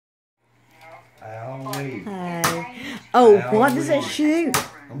me. Hi. Oh, what does it shoot?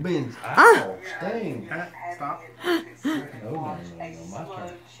 I'm being. Ow! Sting. Stop. No, my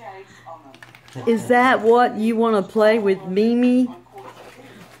turn. Is that what you want to play with Mimi?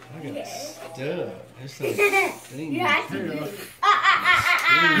 I got stuck. This thing stings.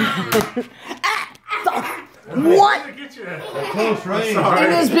 What? At close range. In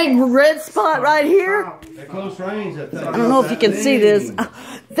this big red spot right here? At close range, that thing. I don't know if you can see this.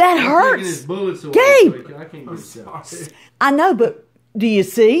 That hurts. Gabe! I can't get shot. I know, but do you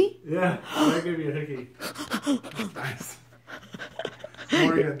see? Yeah, that gave me a hickey. Nice.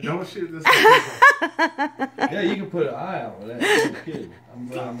 Morgan, don't shoot this. Yeah, you can put an eye out with that. I'm kidding.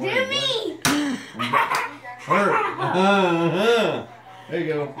 I'm me! Hurt. There you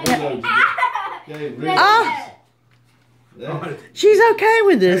go. She's okay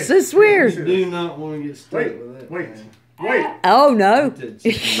with this. It's weird. Do not want to get stuck with that. Wait. Oh, no.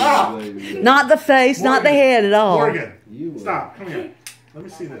 Stop. Not the face, not the head at all. Morgan, stop. Come here. Let me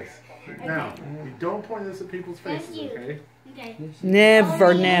see this. Now, you don't point this at people's faces, okay? Okay.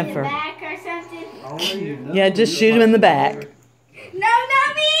 Never, never. Back or something? Yeah, just shoot him in the back. No,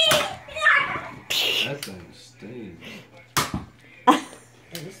 not me! That thing stings. Hey,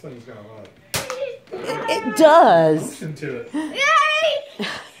 this thing's got a lot. It does. Listen to it. Yay!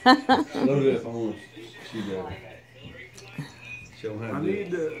 Load it up. I want to shoot that. Show how I to do need it.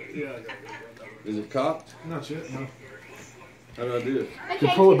 to. Yeah, I got it. Is it cocked? Not yet, no. How do I do it? Okay,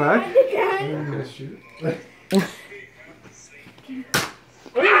 You pull it back? Okay. Okay, shoot it.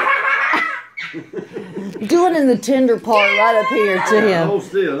 Do it in the tender part right up here to him. Hold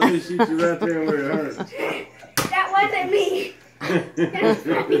still. Let me shoot you right there where it hurts. That wasn't me. That was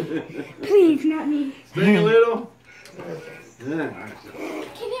not me. Please, not me. Sting a little? Yeah.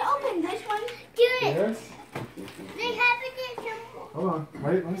 Can you open this one? Do it. Yes? They have it in Hold on.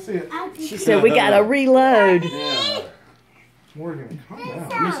 Wait, let me see it. She said we gotta reload. Yeah. Morgan, calm down.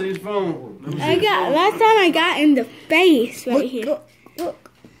 Let me see his phone. Let me see his phone. last time I got in the face right here. Look.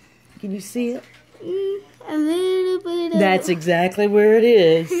 Can you see it? A little bit of... That's exactly where it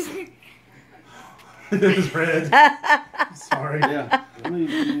is. It's red. Sorry. Yeah.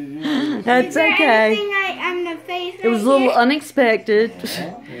 That's okay. on the face It was a little unexpected.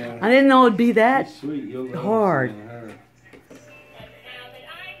 Yeah. I didn't know it'd be that Sweet. You'll go hard. see her.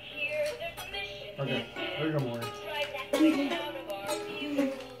 Okay, there you go, Morgan.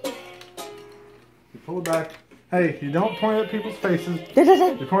 You pull it back. Hey, you don't point at people's faces.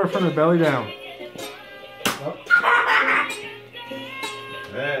 You point it from the belly down. Up.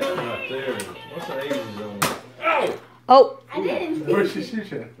 That's right there. What's the 80s on? Oh, I didn't. Where'd she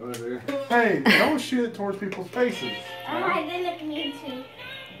shoot you? Right there. Hey, don't shoot it towards people's faces. Oh, I didn't mean to.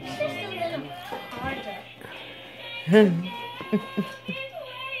 It's just a little harder. There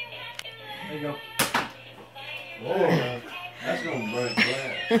you go. Whoa. That's going to break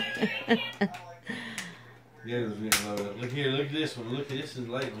glass. Gator's getting loaded up. Look here, look at this one. Look, this is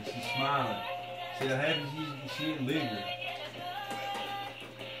late when she's smiling. See how happy she's getting bigger.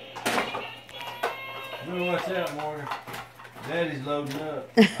 You better watch out, Morgan. Daddy's loading up.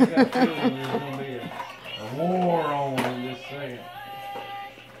 I got a feeling there's going to be a war on in this second.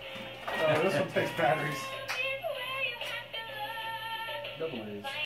 Oh, this one takes batteries. Double A's.